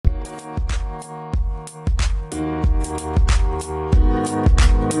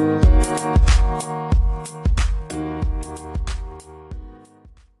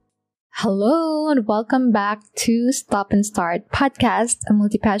Hello and welcome back to Stop and Start Podcast, a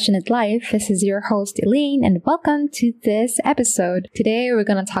multi-passionate life. This is your host Elaine and welcome to this episode. Today we're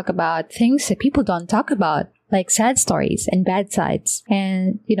going to talk about things that people don't talk about, like sad stories and bad sides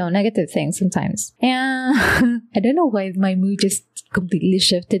and, negative things sometimes. And I don't know why my mood just completely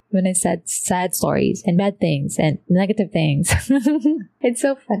shifted when I said sad stories and bad things and negative things. It's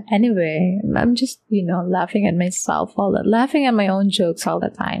so fun. Anyway, I'm just, laughing at myself laughing at my own jokes all the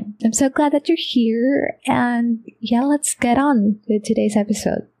time. I'm so glad that you're here. And yeah, let's get on with today's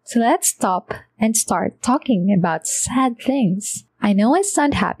episode. So let's stop and start talking about sad things. I know I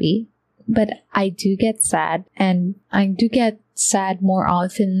sound happy, but I do get sad, and I do get sad more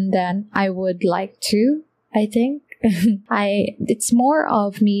often than I would like to, I think. It's more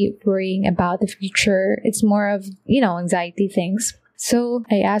of me worrying about the future. It's more of, anxiety things. So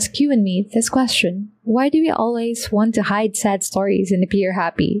I ask you and me this question. Why do we always want to hide sad stories and appear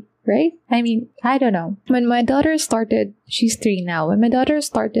happy? Right? I mean, I don't know. When my daughter started, she's 3 now. When my daughter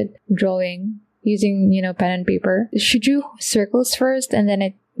started drawing using, pen and paper, she drew circles first, and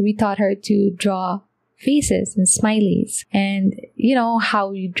then we taught her to draw faces and smileys. And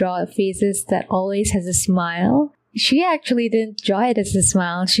how you draw faces that always has a smile? She actually didn't draw it as a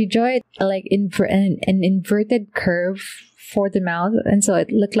smile. She drew it like an inverted curve for the mouth, and so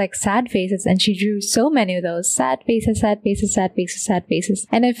it looked like sad faces, and she drew so many of those sad faces, sad faces, sad faces, sad faces.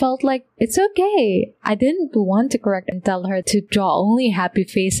 And I felt like it's okay. I didn't want to correct and tell her to draw only happy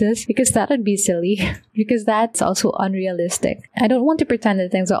faces, because that would be silly because that's also unrealistic. I don't want to pretend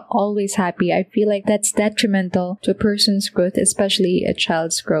that things are always happy. I feel like that's detrimental to a person's growth, especially a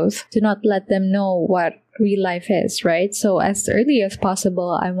child's growth, to not let them know what real life is, right? So as early as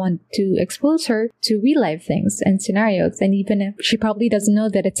possible, I want to expose her to real life things and scenarios. And even if she probably doesn't know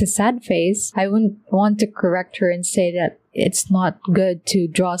that it's a sad face, I wouldn't want to correct her and say that it's not good to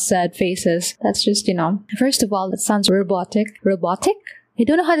draw sad faces. That's just, first of all, that sounds robotic. Robotic? I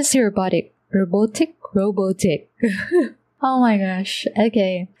don't know how to say robotic. Robotic? Robotic. Oh my gosh.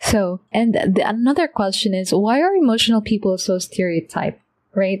 Okay. So, and another question is, why are emotional people so stereotyped,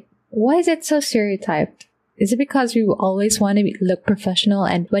 right? Why is it so stereotyped? Is it because we always want to look professional,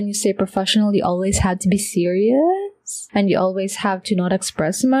 and when you say professional, you always have to be serious? And you always have to not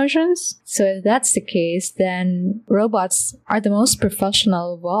express emotions? So if that's the case, then robots are the most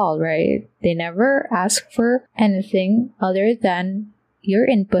professional of all, right? They never ask for anything other than your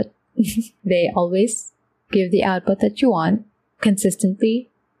input. They always give the output that you want, consistently,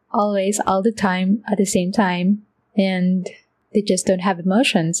 always, all the time, at the same time, and they just don't have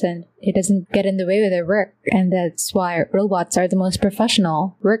emotions, and it doesn't get in the way with their work. And that's why robots are the most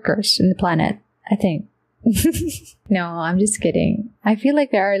professional workers in the planet, I think. No, I'm just kidding. I feel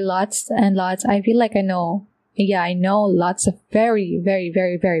like there are lots and lots. I feel like I know lots of very, very,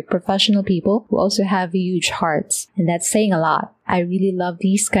 very, very professional people who also have huge hearts. And that's saying a lot. I really love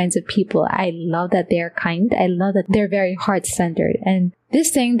these kinds of people. I love that they're kind. I love that they're very heart-centered. And this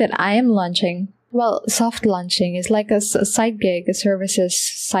thing that I am launching, soft launching, is like a side gig, a services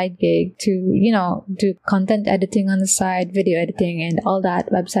side gig to, do content editing on the side, video editing, and all that,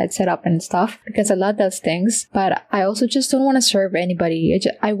 website setup and stuff, because I love those things. But I also just don't want to serve anybody.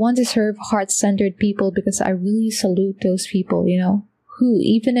 I want to serve heart-centered people, because I really salute those people, who,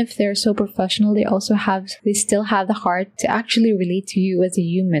 even if they're so professional, they still have the heart to actually relate to you as a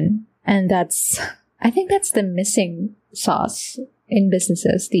human. And I think that's the missing sauce in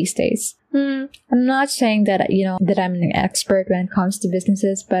businesses these days. I'm not saying that, that I'm an expert when it comes to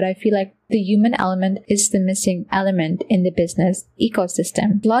businesses, but I feel like the human element is the missing element in the business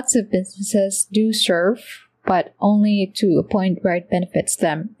ecosystem. Lots of businesses do serve, but only to a point where it benefits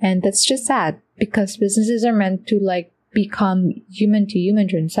them. And that's just sad, because businesses are meant to become human to human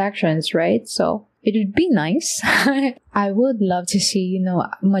transactions, right? So it would be nice. I would love to see,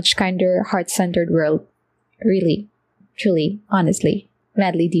 a much kinder, heart-centered world. Really, truly, honestly,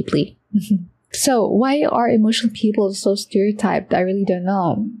 madly, deeply. So why are emotional people so stereotyped? I really don't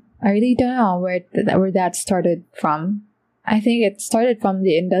know. Where that started from. I think it started from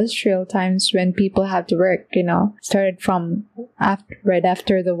the industrial times, when people had to work, started from right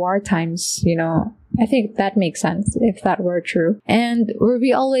after the war times, I think that makes sense if that were true. And were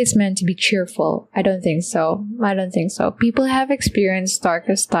we always meant to be cheerful? I don't think so. People have experienced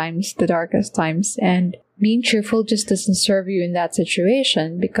the darkest times, and being cheerful just doesn't serve you in that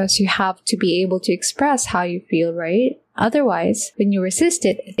situation, because you have to be able to express how you feel, right? Otherwise, when you resist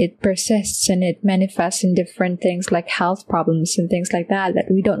it, it persists and it manifests in different things like health problems and things like that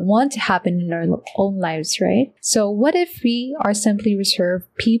we don't want to happen in our own lives, right? So what if we are simply reserved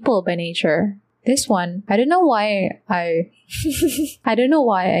people by nature? This one, I don't know why I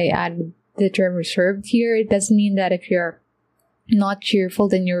add the term reserved here. It doesn't mean that if you're not cheerful,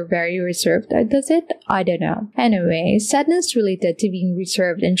 then you're very reserved. Does it? I don't know. Anyway, sadness related to being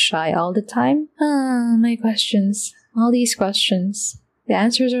reserved and shy all the time? My questions. All these questions. The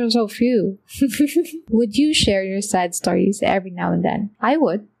answers are so few. Would you share your sad stories every now and then? I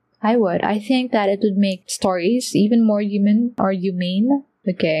would. I think that it would make stories even more human or humane.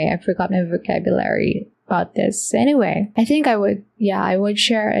 Okay, I forgot my vocabulary about this. Anyway, I think I would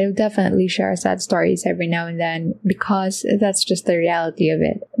definitely share sad stories every now and then, because that's just the reality of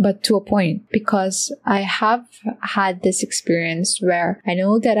it. But to a point, because I have had this experience where I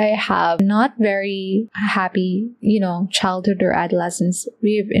know that I have not very happy, childhood or adolescence.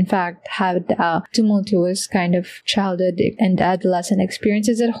 We've in fact had tumultuous kind of childhood and adolescent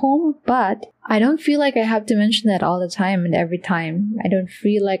experiences at home, but I don't feel like I have to mention that all the time and every time. I don't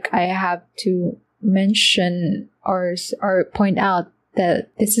feel like I have to mention or point out that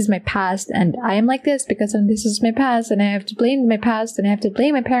this is my past and I am like this because this is my past and I have to blame my past and I have to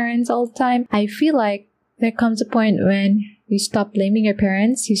blame my parents all the time. I feel like there comes a point when you stop blaming your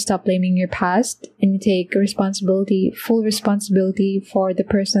parents, you stop blaming your past, and you take full responsibility for the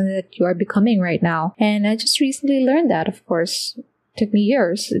person that you are becoming right now. And I just recently learned that, of course. Took me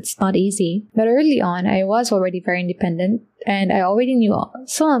years. It's not easy. But early on, I was already very independent and I already knew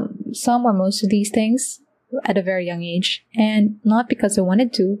some or most of these things at a very young age. And not because I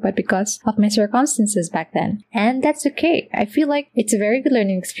wanted to, but because of my circumstances back then. And that's okay. I feel like it's a very good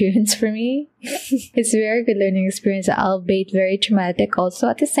learning experience for me. It's a very good learning experience, albeit very traumatic also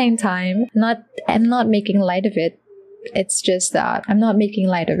at the same time. I'm not making light of it. It's just that I'm not making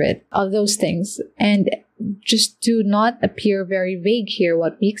light of it, of those things. And just to not appear very vague here,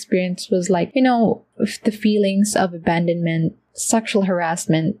 what we experienced was like, the feelings of abandonment, sexual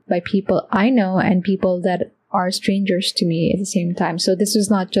harassment by people I know and people that are strangers to me at the same time. So this was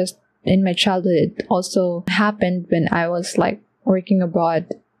not just in my childhood. It also happened when I was like working abroad.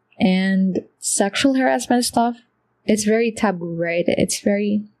 And sexual harassment stuff, it's very taboo, right?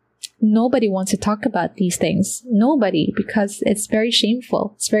 Nobody wants to talk about these things. Nobody, because it's very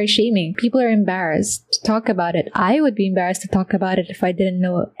shameful. It's very shaming. People are embarrassed to talk about it. I would be embarrassed to talk about it if I didn't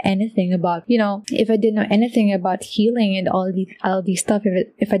know anything about, if I didn't know anything about healing and all these stuff.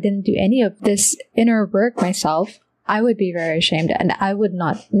 If I didn't do any of this inner work myself, I would be very ashamed and I would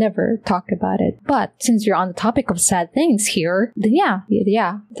never talk about it. But since you're on the topic of sad things here, then yeah,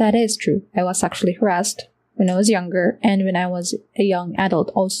 that is true. I was sexually harassed when I was younger and when I was a young adult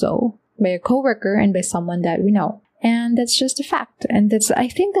also, by a coworker and by someone that we know. And that's just a fact. And I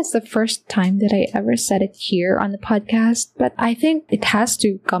think that's the first time that I ever said it here on the podcast. But I think it has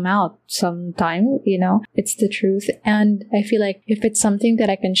to come out sometime, it's the truth. And I feel like if it's something that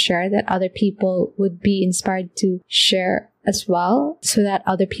I can share, that other people would be inspired to share as well, so that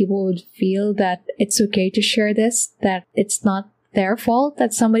other people would feel that it's okay to share this, that it's not their fault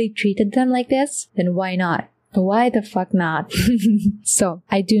that somebody treated them like this, then why not? Why the fuck not? So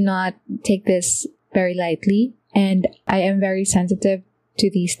I do not take this very lightly, and I am very sensitive to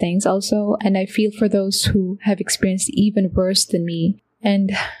these things also, and I feel for those who have experienced even worse than me.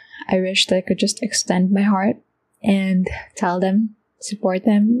 And I wish that I could just extend my heart and tell them, support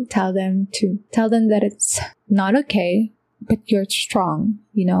them, tell them that it's not okay, but you're strong,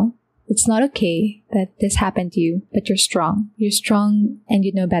 It's not okay that this happened to you, but you're strong. You're strong and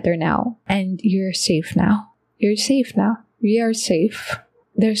you know better now. And you're safe now. You're safe now. We are safe.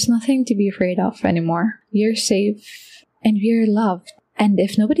 There's nothing to be afraid of anymore. You're safe and we're loved. And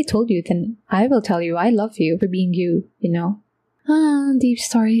if nobody told you, then I will tell you I love you for being you, Deep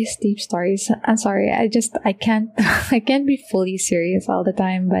stories. I'm sorry. I can't be fully serious all the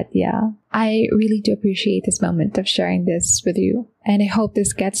time, but yeah. I really do appreciate this moment of sharing this with you. And I hope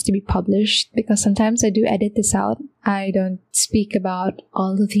this gets to be published, because sometimes I do edit this out. I don't speak about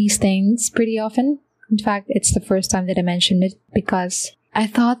all of these things pretty often. In fact, it's the first time that I mentioned it, because I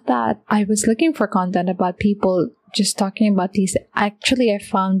thought that I was looking for content about people just talking about these. Actually, I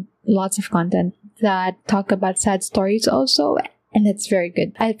found lots of content that talk about sad stories also, and it's very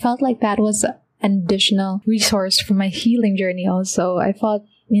good. I felt like that was an additional resource for my healing journey also. I felt,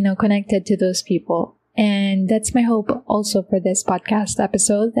 connected to those people. And that's my hope also for this podcast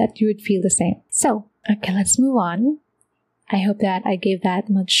episode, that you would feel the same. So, okay, let's move on. I hope that I gave that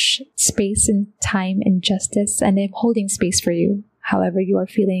much space and time and justice, and I'm holding space for you. However you are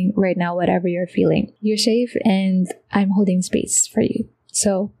feeling right now, whatever you're feeling, you're safe and I'm holding space for you.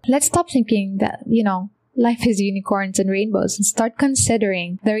 So let's stop thinking that, life is unicorns and rainbows, and start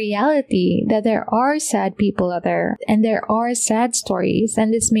considering the reality that there are sad people out there and there are sad stories,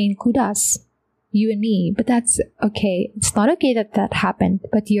 and this may include us. you and me, but that's okay. It's not okay that that happened,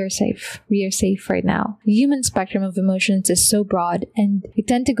 but you're safe. We are safe right now. The human spectrum of emotions is so broad, and we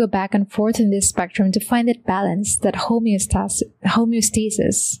tend to go back and forth in this spectrum to find that balance, that homeostasis.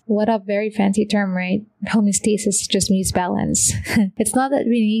 What a very fancy term, right? Homeostasis just means balance. It's not that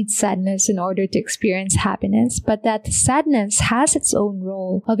we need sadness in order to experience happiness, but that sadness has its own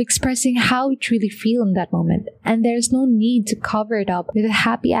role of expressing how we truly feel in that moment. And there's no need to cover it up with a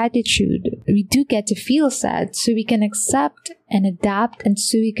happy attitude. We do get to feel sad so we can accept and adapt, and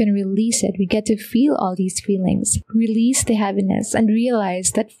so we can release it. We get to feel all these feelings, release the heaviness, and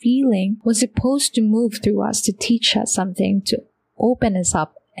realize that feeling was supposed to move through us to teach us something, to open us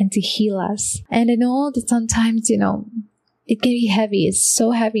up, and to heal us. And I know that sometimes, it can be heavy. It's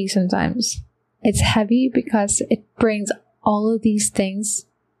so heavy sometimes. It's heavy because it brings all of these things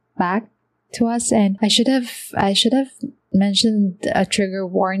back to us. And I should have mentioned a trigger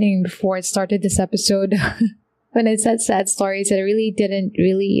warning before I started this episode. When I said sad stories, I really didn't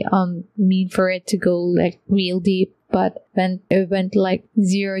mean for it to go like real deep, but it went like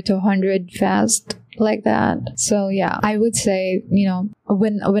 0 to 100 fast like that. So yeah, I would say,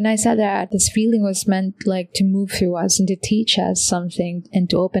 when I said that this feeling was meant like to move through us and to teach us something and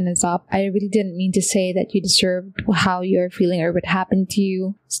to open us up, I really didn't mean to say that you deserved how you're feeling or what happened to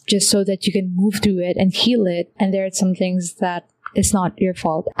you, just so that you can move through it and heal it. And there are some things that it's not your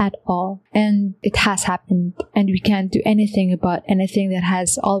fault at all. And it has happened. And we can't do anything about anything that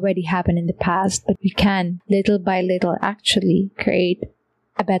has already happened in the past. But we can, little by little, actually create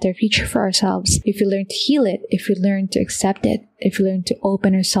a better future for ourselves. If we learn to heal it, if we learn to accept it, if we learn to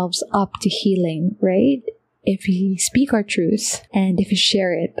open ourselves up to healing, right? If we speak our truths, and if we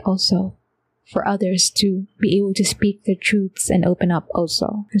share it also for others to be able to speak their truths and open up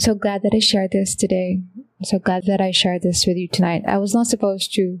also. I'm so glad that I shared this today. I'm so glad that I shared this with you tonight. I was not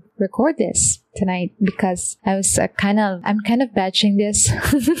supposed to record this tonight because I'm kind of batching this.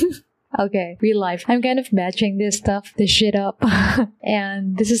 Okay, real life. I'm kind of batching this shit up.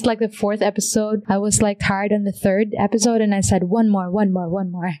 And this is like the 4th episode. I was like tired on the 3rd episode and I said one more.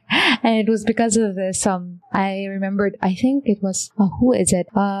 And it was because of this. I remembered, I think it was, who is it?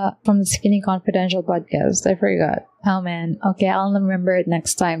 From the Skinny Confidential podcast. I forgot. Oh man. Okay, I'll remember it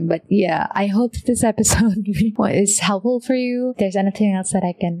next time. But yeah, I hope this episode is helpful for you. If there's anything else that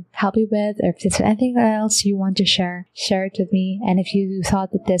I can help you with, or if there's anything else you want to share it with me. And if you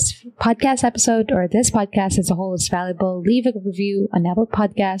thought that this podcast episode or this podcast as a whole is valuable, leave a review on Apple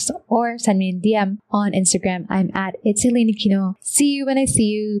Podcasts or send me a DM on Instagram. I'm at It's Elaine Aquino. See you when I see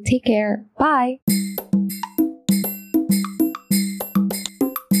you. Take care. Bye.